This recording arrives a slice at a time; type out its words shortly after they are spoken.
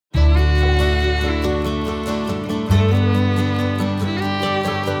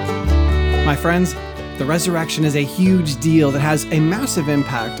My friends, the resurrection is a huge deal that has a massive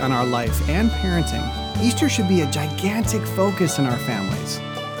impact on our life and parenting. Easter should be a gigantic focus in our families.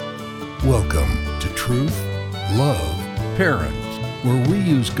 Welcome to Truth, Love, Parent, where we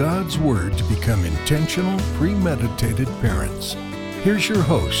use God's Word to become intentional, premeditated parents. Here's your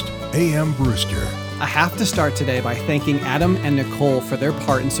host, A.M. Brewster. I have to start today by thanking Adam and Nicole for their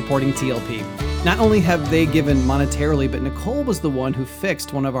part in supporting TLP. Not only have they given monetarily, but Nicole was the one who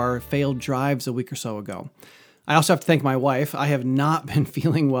fixed one of our failed drives a week or so ago. I also have to thank my wife. I have not been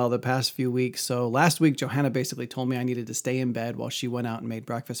feeling well the past few weeks, so last week Johanna basically told me I needed to stay in bed while she went out and made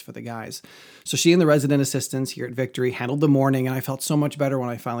breakfast for the guys. So she and the resident assistants here at Victory handled the morning, and I felt so much better when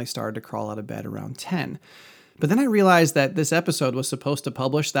I finally started to crawl out of bed around 10. But then I realized that this episode was supposed to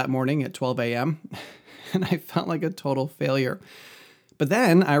publish that morning at 12 a.m., and I felt like a total failure. But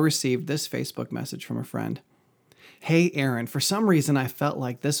then I received this Facebook message from a friend. Hey, Aaron, for some reason I felt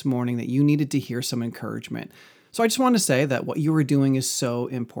like this morning that you needed to hear some encouragement. So I just wanted to say that what you were doing is so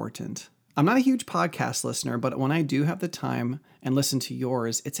important. I'm not a huge podcast listener, but when I do have the time and listen to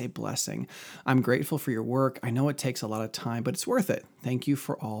yours, it's a blessing. I'm grateful for your work. I know it takes a lot of time, but it's worth it. Thank you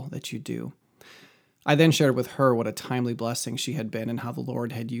for all that you do. I then shared with her what a timely blessing she had been and how the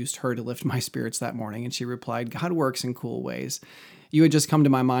Lord had used her to lift my spirits that morning. And she replied, God works in cool ways. You had just come to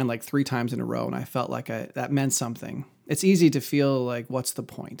my mind like 3 times in a row, and I felt like that meant something. It's easy to feel like, what's the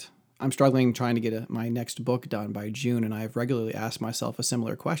point? I'm struggling trying to get my next book done by June, and I have regularly asked myself a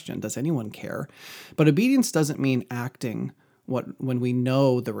similar question. Does anyone care? But obedience doesn't mean acting when we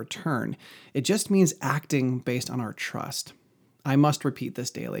know the return. It just means acting based on our trust. I must repeat this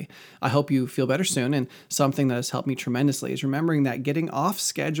daily. I hope you feel better soon, and something that has helped me tremendously is remembering that getting off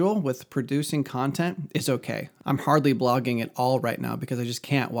schedule with producing content is okay. I'm hardly blogging at all right now because I just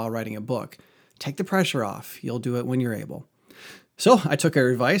can't while writing a book. Take the pressure off. You'll do it when you're able. So I took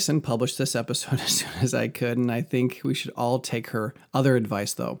her advice and published this episode as soon as I could, and I think we should all take her other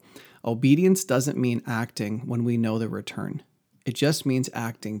advice though. Obedience doesn't mean acting when we know the return. It just means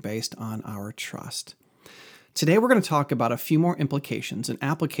acting based on our trust. Today we're going to talk about a few more implications and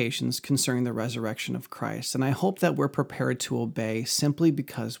applications concerning the resurrection of Christ, and I hope that we're prepared to obey simply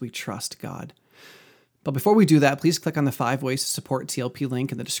because we trust God. But before we do that, please click on the 5 ways to support TLP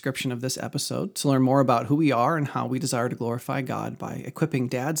link in the description of this episode to learn more about who we are and how we desire to glorify God by equipping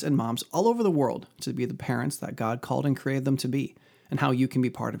dads and moms all over the world to be the parents that God called and created them to be, and how you can be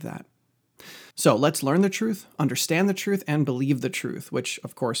part of that. So let's learn the truth, understand the truth, and believe the truth, which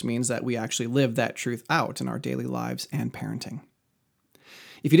of course means that we actually live that truth out in our daily lives and parenting.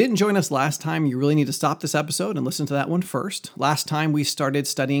 If you didn't join us last time, you really need to stop this episode and listen to that one first. Last time we started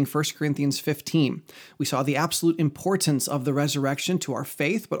studying 1 Corinthians 15. We saw the absolute importance of the resurrection to our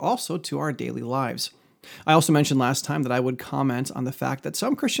faith, but also to our daily lives. I also mentioned last time that I would comment on the fact that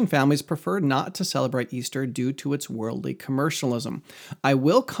some Christian families prefer not to celebrate Easter due to its worldly commercialism. I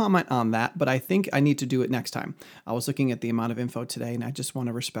will comment on that, but I think I need to do it next time. I was looking at the amount of info today, and I just want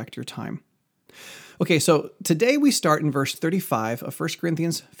to respect your time. Okay, so today we start in verse 35 of 1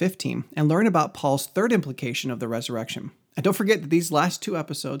 Corinthians 15 and learn about Paul's third implication of the resurrection. And don't forget that these last 2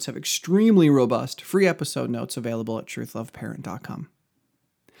 episodes have extremely robust free episode notes available at truthloveparent.com.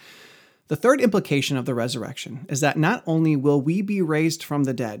 The third implication of the resurrection is that not only will we be raised from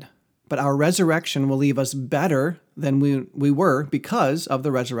the dead, but our resurrection will leave us better than we were because of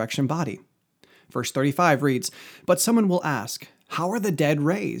the resurrection body. Verse 35 reads, But someone will ask, How are the dead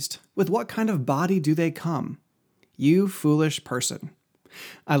raised? With what kind of body do they come? You foolish person.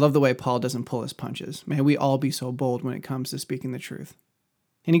 I love the way Paul doesn't pull his punches. May we all be so bold when it comes to speaking the truth.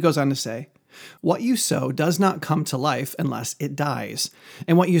 And he goes on to say, What you sow does not come to life unless it dies.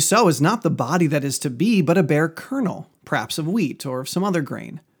 And what you sow is not the body that is to be, but a bare kernel, perhaps of wheat or of some other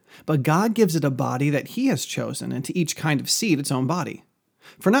grain. But God gives it a body that he has chosen, and to each kind of seed its own body.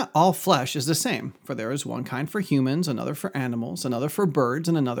 For not all flesh is the same, for there is one kind for humans, another for animals, another for birds,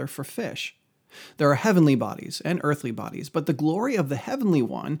 and another for fish. There are heavenly bodies and earthly bodies, but the glory of the heavenly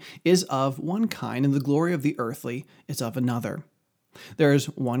one is of one kind, and the glory of the earthly is of another. There is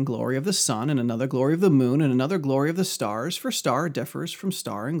one glory of the sun, and another glory of the moon, and another glory of the stars, for star differs from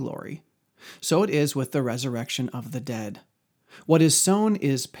star in glory. So it is with the resurrection of the dead. What is sown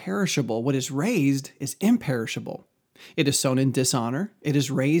is perishable, what is raised is imperishable. It is sown in dishonor, it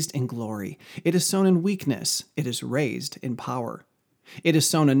is raised in glory. It is sown in weakness, it is raised in power. It is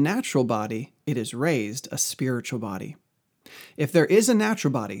sown a natural body, it is raised a spiritual body. If there is a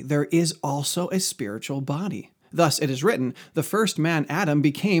natural body, there is also a spiritual body. Thus it is written, the first man, Adam,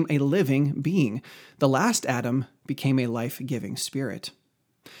 became a living being. The last Adam became a life-giving spirit.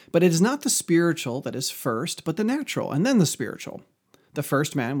 But it is not the spiritual that is first, but the natural, and then the spiritual. The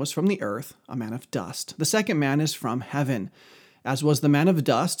first man was from the earth, a man of dust. The second man is from heaven. As was the man of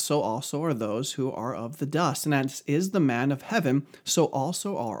dust, so also are those who are of the dust. And as is the man of heaven, so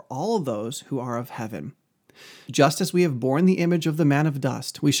also are all of those who are of heaven. Just as we have borne the image of the man of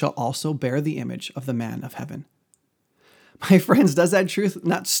dust, we shall also bear the image of the man of heaven. My friends, does that truth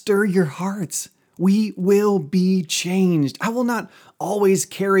not stir your hearts? We will be changed. I will not always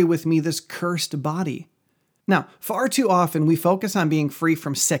carry with me this cursed body. Now, far too often we focus on being free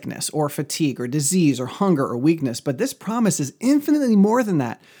from sickness or fatigue or disease or hunger or weakness, but this promise is infinitely more than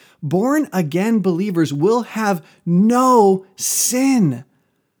that. Born again believers will have no sin.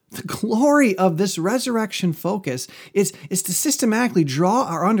 The glory of this resurrection focus is to systematically draw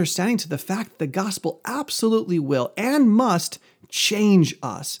our understanding to the fact that the gospel absolutely will and must change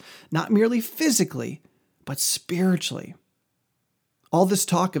us, not merely physically, but spiritually. All this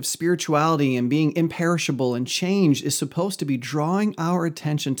talk of spirituality and being imperishable and change is supposed to be drawing our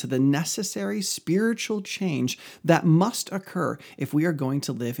attention to the necessary spiritual change that must occur if we are going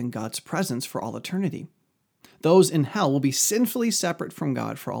to live in God's presence for all eternity. Those in hell will be sinfully separate from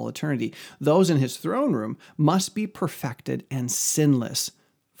God for all eternity. Those in his throne room must be perfected and sinless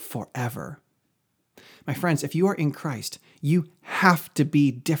forever. My friends, if you are in Christ, you have to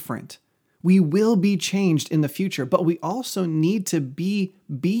be different. We will be changed in the future, but we also need to be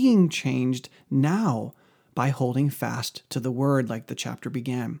being changed now by holding fast to the word like the chapter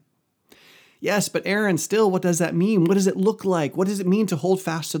began. Yes, but Aaron, still, what does that mean? What does it look like? What does it mean to hold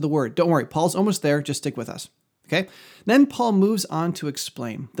fast to the word? Don't worry, Paul's almost there. Just stick with us. Okay? Then Paul moves on to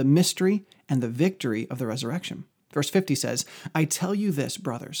explain the mystery and the victory of the resurrection. Verse 50 says, I tell you this,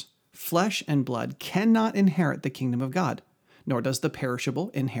 brothers, flesh and blood cannot inherit the kingdom of God, nor does the perishable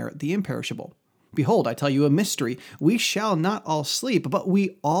inherit the imperishable. Behold, I tell you a mystery. We shall not all sleep, but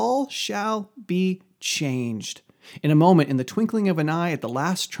we all shall be changed. In a moment, in the twinkling of an eye, at the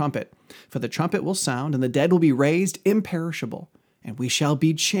last trumpet. For the trumpet will sound, and the dead will be raised imperishable, and we shall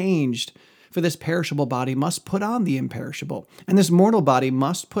be changed. For this perishable body must put on the imperishable, and this mortal body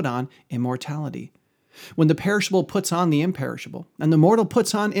must put on immortality. When the perishable puts on the imperishable, and the mortal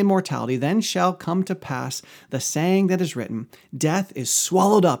puts on immortality, then shall come to pass the saying that is written, Death is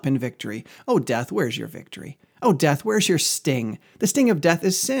swallowed up in victory. O death, where's your victory? O death, where's your sting? The sting of death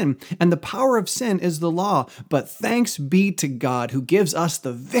is sin, and the power of sin is the law. But thanks be to God who gives us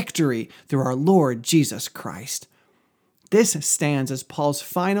the victory through our Lord Jesus Christ. This stands as Paul's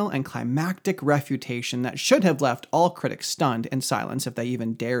final and climactic refutation that should have left all critics stunned in silence if they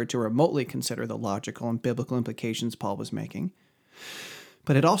even dared to remotely consider the logical and biblical implications Paul was making.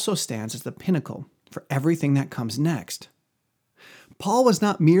 But it also stands as the pinnacle for everything that comes next. Paul was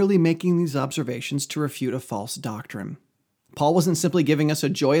not merely making these observations to refute a false doctrine. Paul wasn't simply giving us a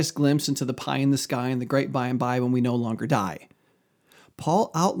joyous glimpse into the pie in the sky and the great by and by when we no longer die.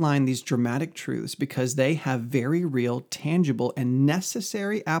 Paul outlined these dramatic truths because they have very real, tangible, and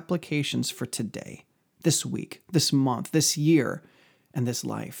necessary applications for today, this week, this month, this year, and this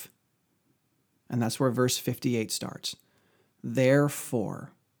life. And that's where verse 58 starts.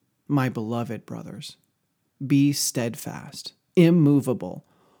 Therefore, my beloved brothers, be steadfast, immovable,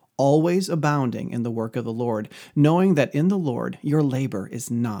 always abounding in the work of the Lord, knowing that in the Lord your labor is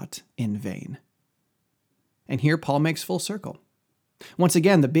not in vain. And here Paul makes full circle. Once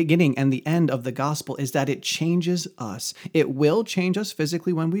again, the beginning and the end of the gospel is that it changes us. It will change us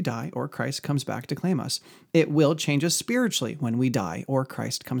physically when we die or Christ comes back to claim us. It will change us spiritually when we die or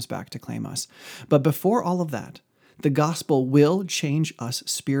Christ comes back to claim us. But before all of that, the gospel will change us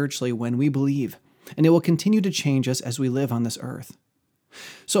spiritually when we believe, and it will continue to change us as we live on this earth.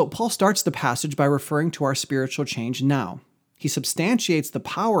 So Paul starts the passage by referring to our spiritual change now. He substantiates the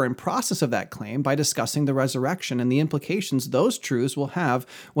power and process of that claim by discussing the resurrection and the implications those truths will have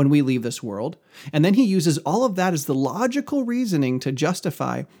when we leave this world. And then he uses all of that as the logical reasoning to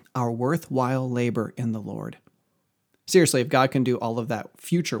justify our worthwhile labor in the Lord. Seriously, if God can do all of that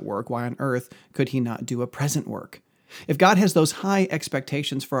future work, why on earth could he not do a present work? If God has those high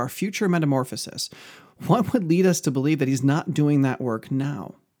expectations for our future metamorphosis, what would lead us to believe that he's not doing that work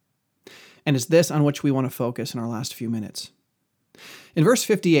now? And it's this on which we want to focus in our last few minutes. In verse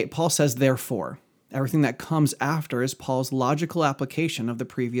 58, Paul says, therefore. Everything that comes after is Paul's logical application of the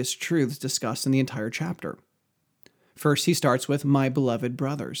previous truths discussed in the entire chapter. First, he starts with, my beloved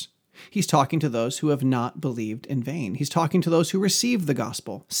brothers. He's talking to those who have not believed in vain. He's talking to those who receive the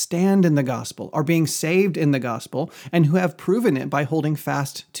gospel, stand in the gospel, are being saved in the gospel, and who have proven it by holding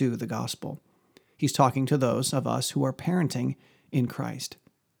fast to the gospel. He's talking to those of us who are parenting in Christ.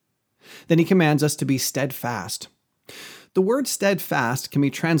 Then he commands us to be steadfast. The word steadfast can be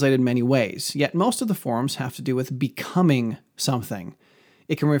translated many ways, yet most of the forms have to do with becoming something.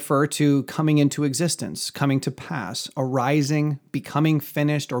 It can refer to coming into existence, coming to pass, arising, becoming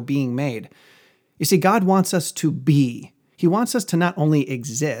finished, or being made. You see, God wants us to be. He wants us to not only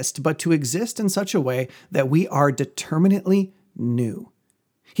exist, but to exist in such a way that we are determinately new.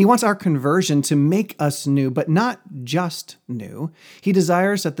 He wants our conversion to make us new, but not just new. He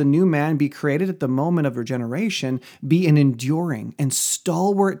desires that the new man be created at the moment of regeneration, be an enduring and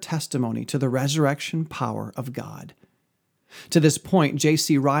stalwart testimony to the resurrection power of God. To this point,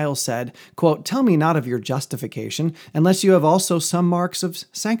 J.C. Ryle said, quote, "Tell me not of your justification, unless you have also some marks of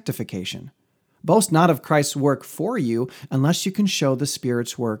sanctification. Boast not of Christ's work for you, unless you can show the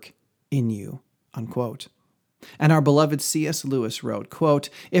Spirit's work in you." Unquote. And our beloved C.S. Lewis wrote, quote,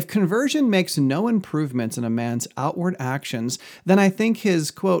 "If conversion makes no improvements in a man's outward actions, then I think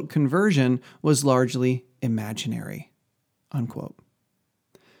his, quote, conversion was largely imaginary." Unquote.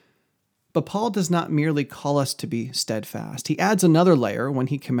 But Paul does not merely call us to be steadfast. He adds another layer when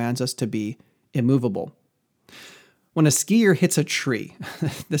he commands us to be immovable. When a skier hits a tree,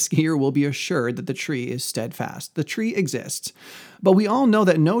 the skier will be assured that the tree is steadfast. The tree exists. But we all know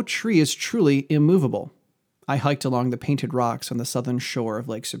that no tree is truly immovable. I hiked along the painted rocks on the southern shore of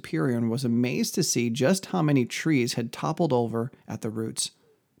Lake Superior and was amazed to see just how many trees had toppled over at the roots.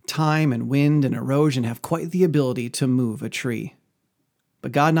 Time and wind and erosion have quite the ability to move a tree.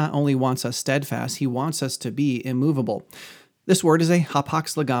 But God not only wants us steadfast, He wants us to be immovable. This word is a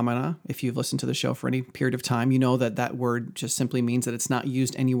hapax legomena. If you've listened to the show for any period of time, you know that that word just simply means that it's not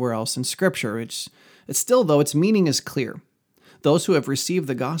used anywhere else in Scripture. It's still, though, its meaning is clear. Those who have received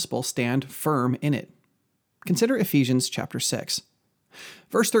the gospel stand firm in it. Consider Ephesians chapter 6.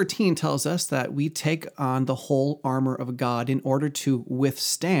 Verse 13 tells us that we take on the whole armor of God in order to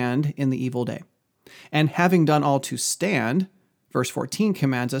withstand in the evil day. And having done all to stand, verse 14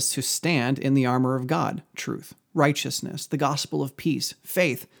 commands us to stand in the armor of God, truth, righteousness, the gospel of peace,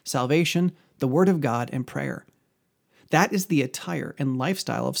 faith, salvation, the word of God, and prayer. That is the attire and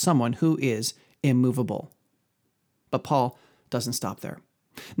lifestyle of someone who is immovable. But Paul doesn't stop there.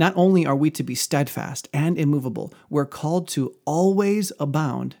 Not only are we to be steadfast and immovable, we're called to always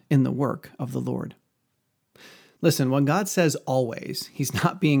abound in the work of the Lord. Listen, when God says always, He's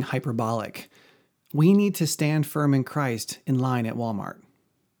not being hyperbolic. We need to stand firm in Christ in line at Walmart.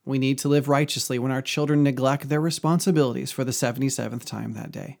 We need to live righteously when our children neglect their responsibilities for the 77th time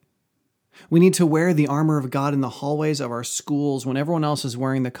that day. We need to wear the armor of God in the hallways of our schools when everyone else is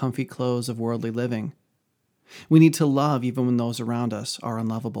wearing the comfy clothes of worldly living. We need to love even when those around us are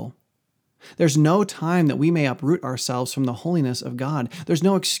unlovable. There's no time that we may uproot ourselves from the holiness of God. There's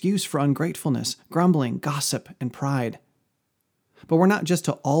no excuse for ungratefulness, grumbling, gossip, and pride. But we're not just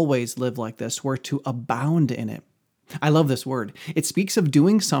to always live like this, we're to abound in it. I love this word. It speaks of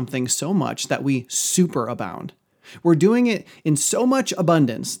doing something so much that we superabound. We're doing it in so much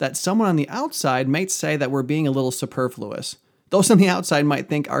abundance that someone on the outside might say that we're being a little superfluous. Those on the outside might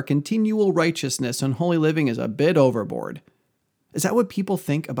think our continual righteousness and holy living is a bit overboard. Is that what people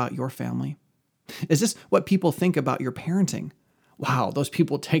think about your family? Is this what people think about your parenting? Wow, those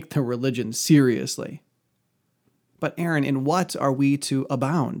people take their religion seriously. But Aaron, in what are we to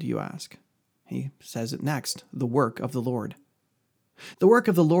abound, you ask? He says it next, the work of the Lord. The work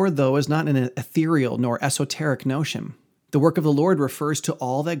of the Lord, though, is not an ethereal nor esoteric notion. The work of the Lord refers to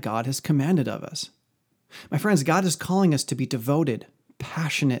all that God has commanded of us. My friends, God is calling us to be devoted,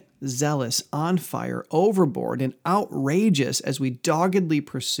 passionate, zealous, on fire, overboard, and outrageous as we doggedly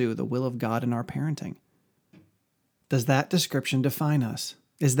pursue the will of God in our parenting. Does that description define us?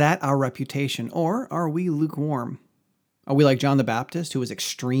 Is that our reputation? Or are we lukewarm? Are we like John the Baptist, who was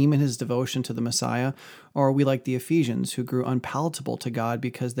extreme in his devotion to the Messiah? Or are we like the Ephesians, who grew unpalatable to God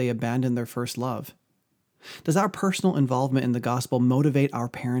because they abandoned their first love? Does our personal involvement in the gospel motivate our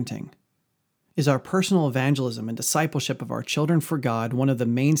parenting? Is our personal evangelism and discipleship of our children for God one of the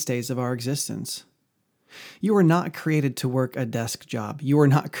mainstays of our existence? You are not created to work a desk job. You are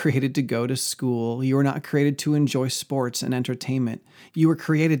not created to go to school. You are not created to enjoy sports and entertainment. You were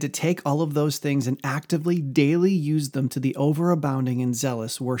created to take all of those things and actively, daily use them to the overabounding and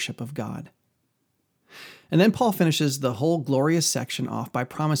zealous worship of God. And then Paul finishes the whole glorious section off by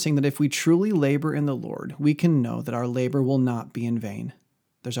promising that if we truly labor in the Lord, we can know that our labor will not be in vain.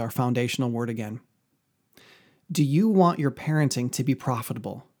 There's our foundational word again. Do you want your parenting to be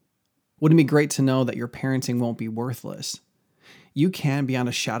profitable? Wouldn't it be great to know that your parenting won't be worthless? You can, beyond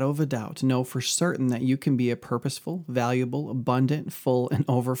a shadow of a doubt, know for certain that you can be a purposeful, valuable, abundant, full, and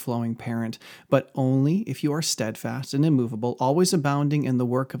overflowing parent, but only if you are steadfast and immovable, always abounding in the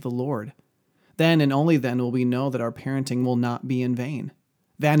work of the Lord. Then and only then will we know that our parenting will not be in vain.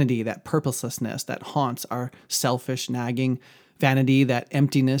 Vanity, that purposelessness that haunts our selfish nagging. Vanity, that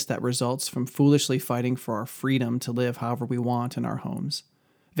emptiness that results from foolishly fighting for our freedom to live however we want in our homes.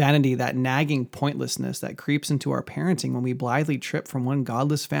 Vanity, that nagging pointlessness that creeps into our parenting when we blithely trip from one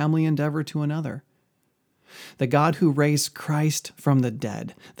godless family endeavor to another. The God who raised Christ from the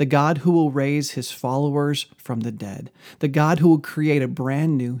dead, the God who will raise his followers from the dead, the God who will create a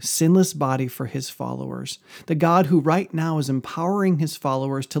brand new, sinless body for his followers, the God who right now is empowering his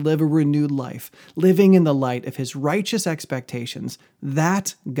followers to live a renewed life, living in the light of his righteous expectations,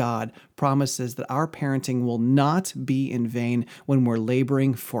 that God promises that our parenting will not be in vain when we're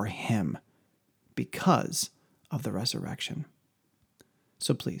laboring for him because of the resurrection.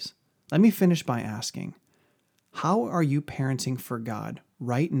 So please, let me finish by asking, how are you parenting for God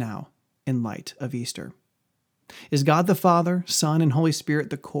right now in light of Easter? Is God the Father, Son, and Holy Spirit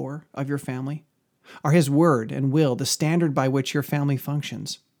the core of your family? Are his word and will the standard by which your family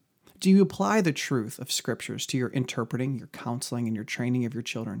functions? Do you apply the truth of scriptures to your interpreting, your counseling, and your training of your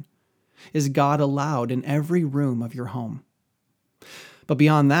children? Is God allowed in every room of your home? But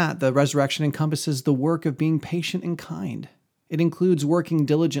beyond that, the resurrection encompasses the work of being patient and kind. It includes working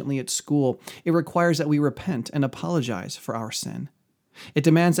diligently at school. It requires that we repent and apologize for our sin. It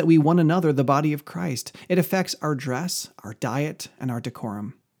demands that we one another the body of Christ. It affects our dress, our diet, and our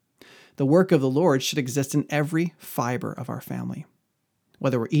decorum. The work of the Lord should exist in every fiber of our family.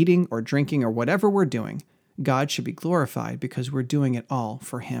 Whether we're eating or drinking or whatever we're doing, God should be glorified because we're doing it all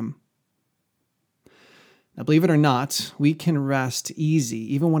for him. Now, believe it or not, we can rest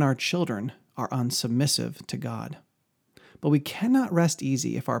easy even when our children are unsubmissive to God. But we cannot rest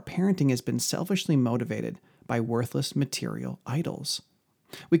easy if our parenting has been selfishly motivated by worthless material idols.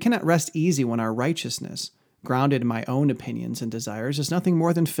 We cannot rest easy when our righteousness, grounded in my own opinions and desires, is nothing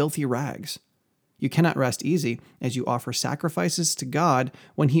more than filthy rags. You cannot rest easy as you offer sacrifices to God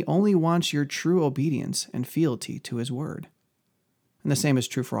when he only wants your true obedience and fealty to his word. And the same is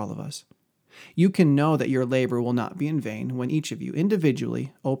true for all of us. You can know that your labor will not be in vain when each of you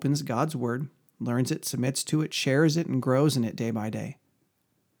individually opens God's word, learns it, submits to it, shares it, and grows in it day by day.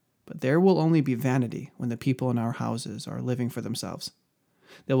 But there will only be vanity when the people in our houses are living for themselves.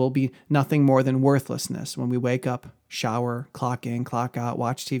 There will be nothing more than worthlessness when we wake up, shower, clock in, clock out,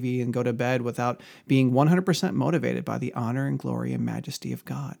 watch TV, and go to bed without being 100% motivated by the honor and glory and majesty of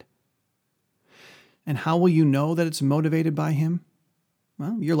God. And how will you know that it's motivated by him?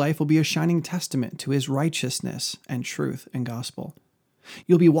 Well, your life will be a shining testament to his righteousness and truth and gospel.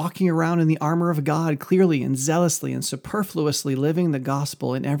 You'll be walking around in the armor of God, clearly and zealously and superfluously living the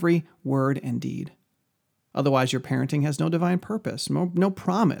gospel in every word and deed. Otherwise, your parenting has no divine purpose, no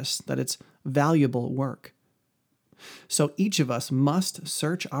promise that it's valuable work. So each of us must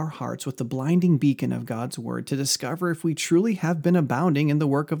search our hearts with the blinding beacon of God's word to discover if we truly have been abounding in the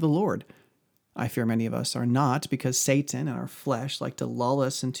work of the Lord. I fear many of us are not, because Satan and our flesh like to lull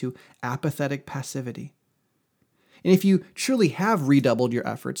us into apathetic passivity. And if you truly have redoubled your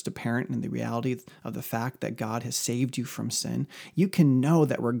efforts to parent in the reality of the fact that God has saved you from sin, you can know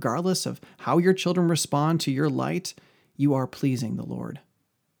that regardless of how your children respond to your light, you are pleasing the Lord.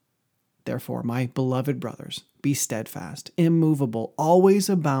 Therefore, my beloved brothers, be steadfast, immovable, always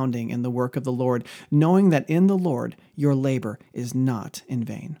abounding in the work of the Lord, knowing that in the Lord your labor is not in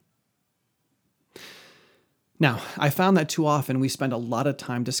vain. Now, I found that too often we spend a lot of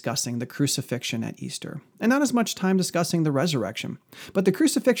time discussing the crucifixion at Easter, and not as much time discussing the resurrection. But the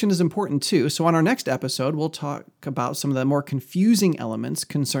crucifixion is important too, so on our next episode, we'll talk about some of the more confusing elements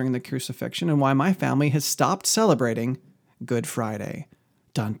concerning the crucifixion and why my family has stopped celebrating Good Friday.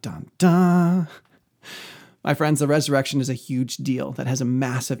 Dun, dun, dun. My friends, the resurrection is a huge deal that has a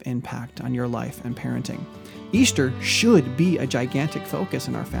massive impact on your life and parenting. Easter should be a gigantic focus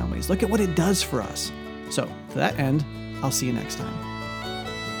in our families. Look at what it does for us. So, to that end, I'll see you next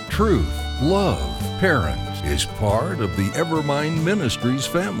time. Truth, Love, Parent is part of the Evermind Ministries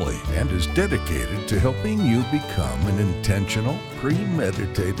family and is dedicated to helping you become an intentional,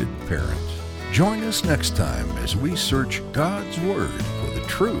 premeditated parent. Join us next time as we search God's Word for the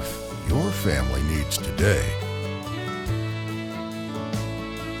truth your family needs today.